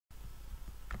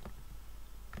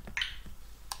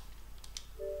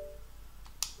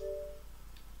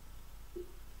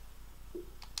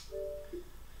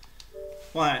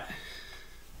Right.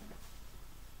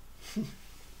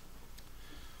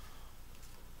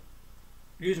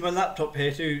 Use my laptop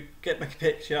here to get my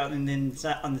picture and then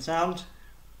on the sound,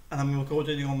 and I'm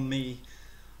recording on the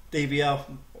DVR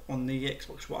on the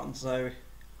Xbox One, so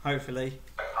hopefully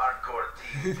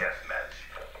Hardcore team deathmatch.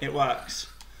 it works.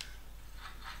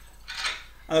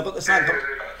 And I've got the sound.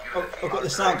 I've got the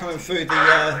sound coming through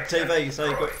the TV, so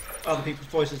you've got other people's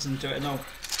voices into it and all.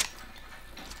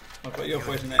 I've got your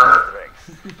voice in there.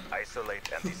 Isolate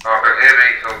and Oh, I can hear me,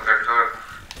 so they're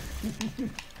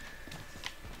good.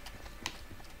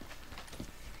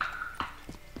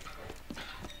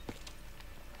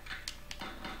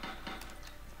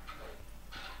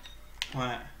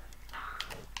 Right.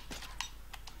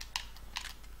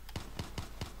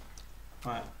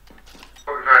 Right.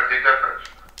 What was that, team deathmatch?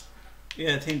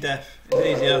 Yeah, team death. It's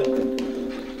easier.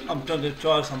 I'm trying to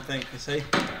try something, you see.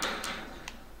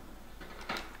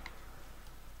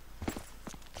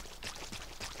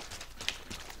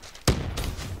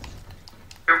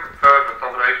 Still preferred the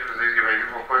domination is easier making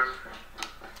more points.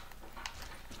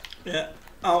 Yeah.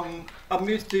 I'm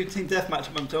used to team deathmatch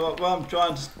at the moment, so I'm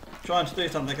trying to do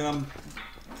something, and I'm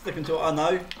sticking to what I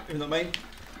know. You know what I mean?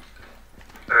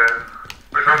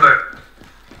 Which one though?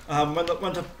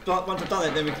 Once I've done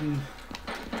it, then we can.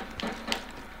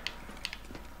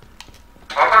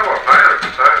 I don't know what player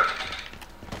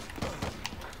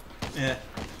it's Yeah.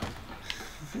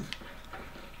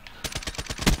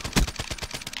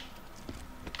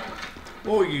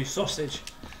 Oh, you sausage!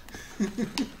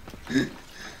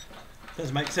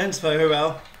 Doesn't make sense very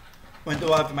well. When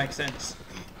do I ever make sense?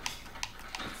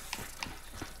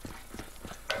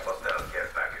 hostile care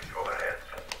package overhead.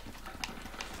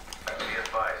 Be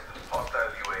advised,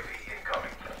 hostile UAV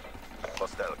incoming.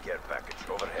 Hostile care package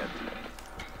overhead.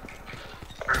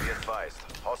 Be advised,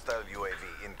 hostile UAV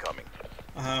incoming.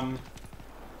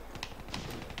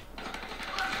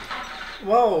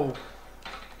 Whoa!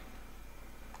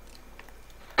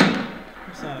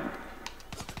 What's that?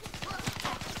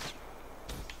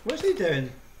 What's he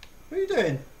doing? What are you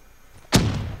doing?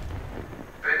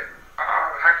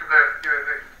 hacked the UAV.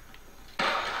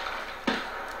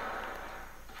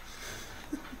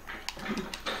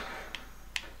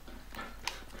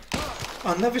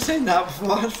 I've never seen that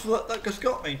before. I just thought that just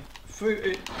got me. Through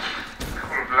it. Call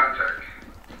him Blackjack.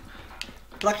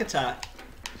 Black attack.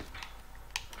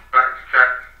 Blackjack.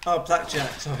 Oh,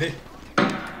 blackjack, sorry.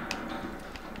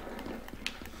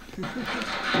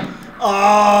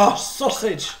 Ah,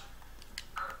 sausage!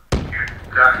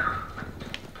 Jack.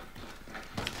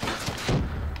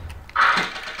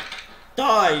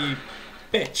 Die, you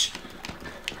bitch!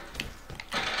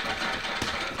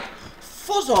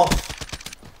 Fuzz off!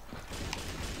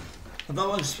 I don't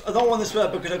want this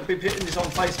word because I could be putting this on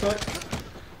Facebook.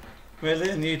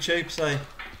 Really, on YouTube, so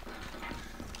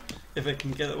if I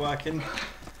can get it working.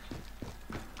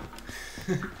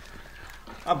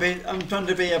 I'm trying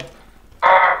to be a Oh,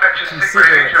 I bet you sick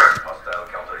considerate. radio. Hostile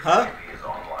counter Huh? UAV is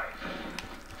online.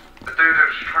 The dude that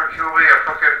was trying to kill me, I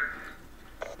fucking...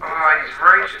 Oh, he's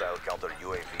raging. Hostile counter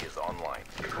UAV is online.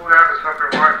 He pulled out his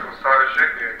fucking rifle and started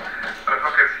shooting me. And I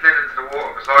fucking slid into the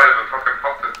water beside him and fucking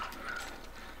popped him.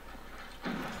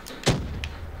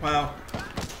 Wow.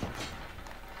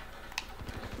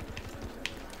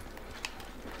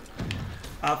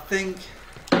 I think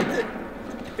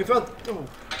if I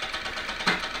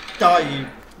die, you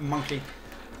monkey.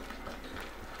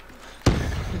 Be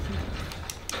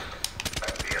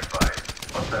advised,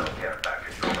 hostile care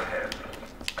package overhead.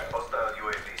 Hostile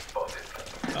UAV spotted.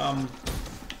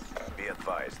 Be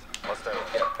advised, hostile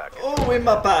care package. Oh, in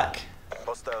my back.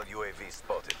 Hostile UAV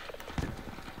spotted.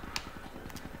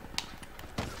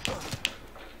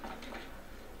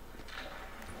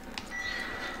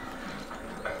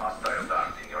 Hostile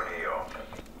dart in your AO.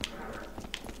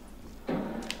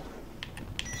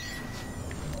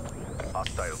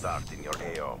 Hostile dart in your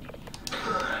AO.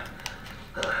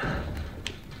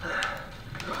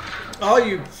 Oh,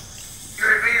 you. UAV's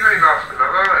ain't lasting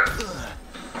long, are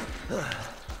they?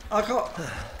 I can't.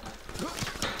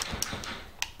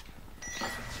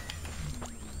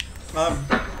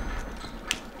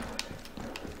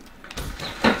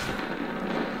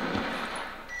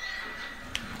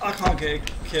 I can't get a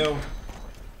kill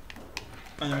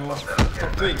anymore.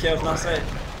 Got 3 kills and that's it.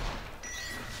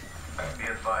 Be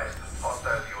advised,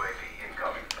 hostile UAV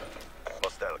incoming.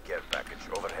 Hostile care package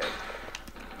overhead.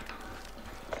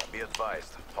 Be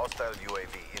advised, hostile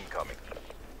UAV incoming.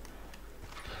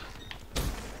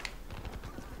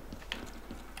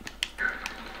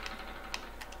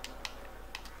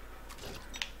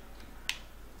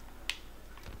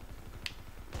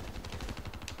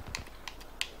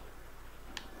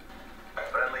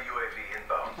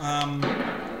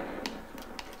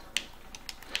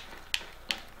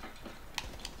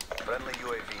 Friendly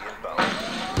UAV inbound.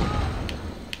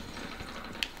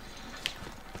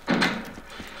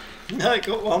 No,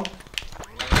 got one.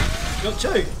 Got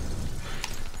two.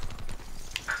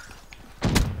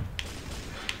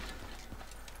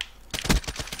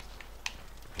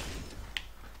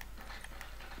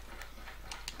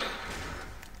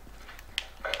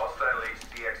 Hostile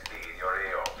HCXD in your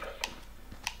AO.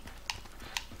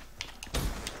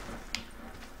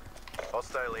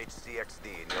 Hostile HCXD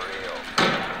in your AO.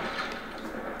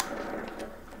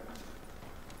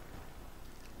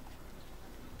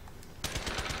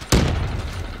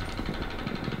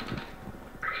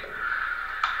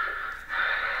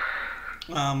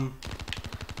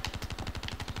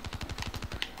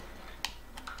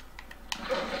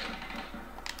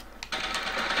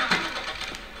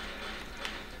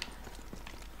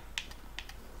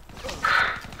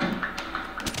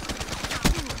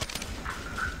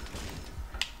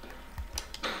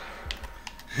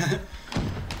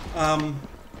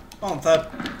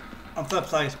 I'm third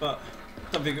place, but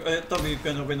don't think we're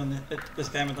going to win on this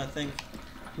game. I don't think.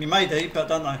 We may do, but I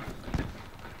don't know.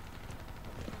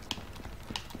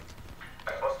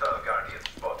 Hostile Guardian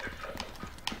spotted.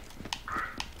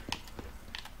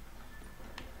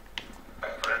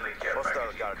 Friendly care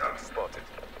Hostile Guardian spotted.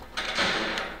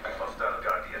 Hostile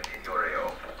Guardian in your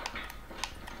AO.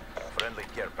 Friendly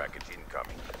care package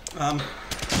incoming.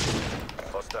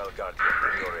 Hostile Guardian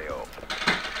in your AO.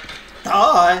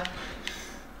 Die!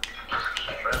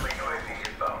 Friendly UAV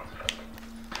inbound.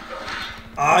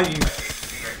 Are you?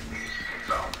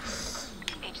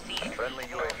 Friendly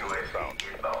UAV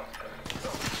inbound.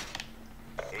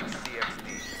 HCXD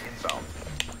inbound.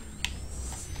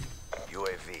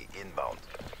 UAV inbound.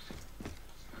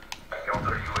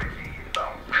 Counter UAV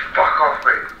inbound. Fuck off,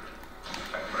 mate.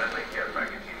 Friendly care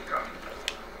package incoming.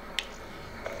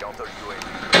 Counter UAV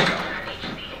inbound.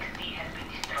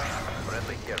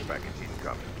 Friendly care package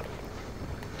incoming.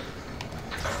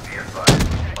 Be advised.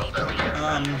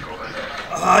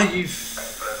 Are you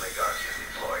Friendly Guardian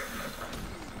deployed.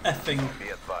 effing Be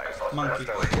advised. monkey?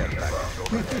 Hostile care package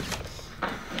overhead.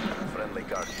 Friendly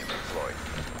Guardian deployed.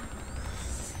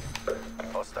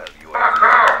 Hostile Fuck UAV.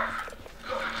 off.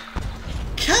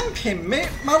 Camping me,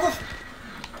 mother.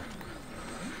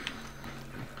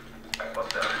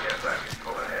 Hostile care package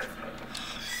overhead.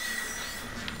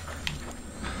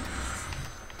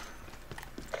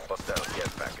 Hostile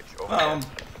care package overhead.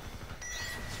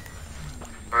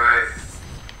 Right.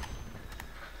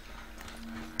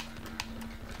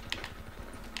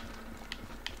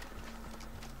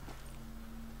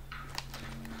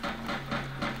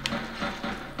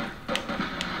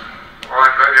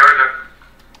 Alright, ready, order.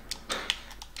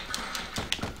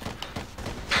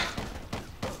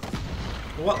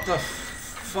 What the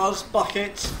fuzz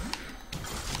bucket?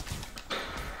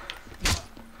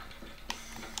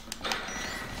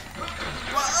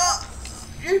 What?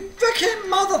 You freaking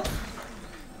mother!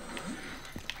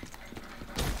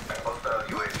 Hostile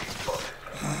UAV spotted.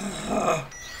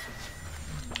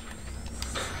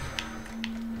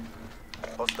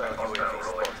 Hostile UAV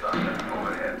spotted.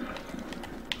 Overhead.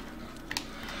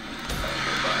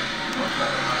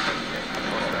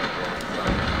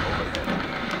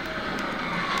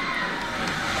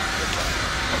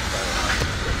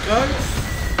 Go.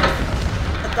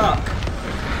 A duck.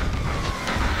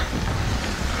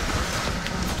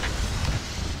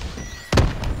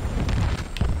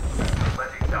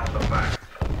 Letting down the back.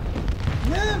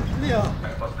 Yeah, yeah.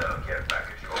 Hostile care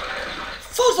package overhead.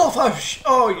 Fuzz off!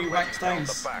 Oh, you wank The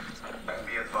stains. fact.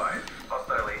 Be advised.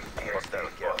 Hostile HCXD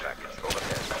care package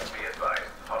overhead. Be advised.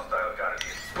 Hostile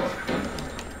Guardian spotted.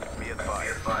 Be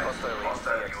advised. Hostile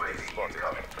UAV spotted.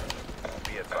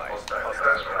 Be advised.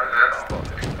 Hostile Guardian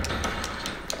spotted.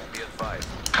 Be advised.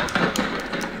 Hostile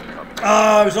UAV incoming.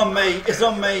 Oh, it's on me. It's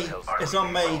on me. It's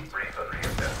on me. Brief and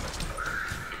reassessment.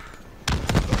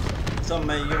 It's on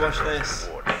me. You watch this.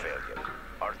 Ward failure.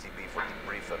 RTB for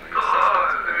debrief and Oh,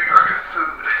 reassessment. let me go get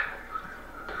food.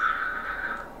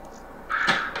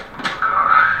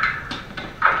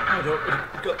 Hold up,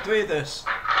 we've got three of this.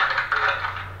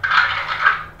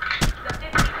 The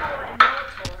 54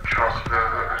 immortals Trust me.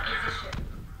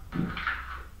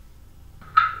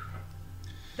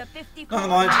 The 54 Never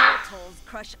mind. immortals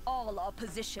crush all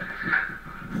opposition.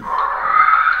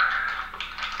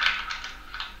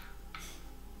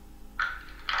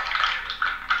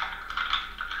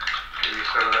 Give me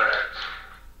some of that.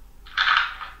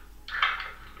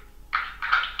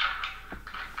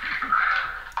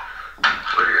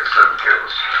 So you get 7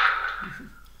 kills.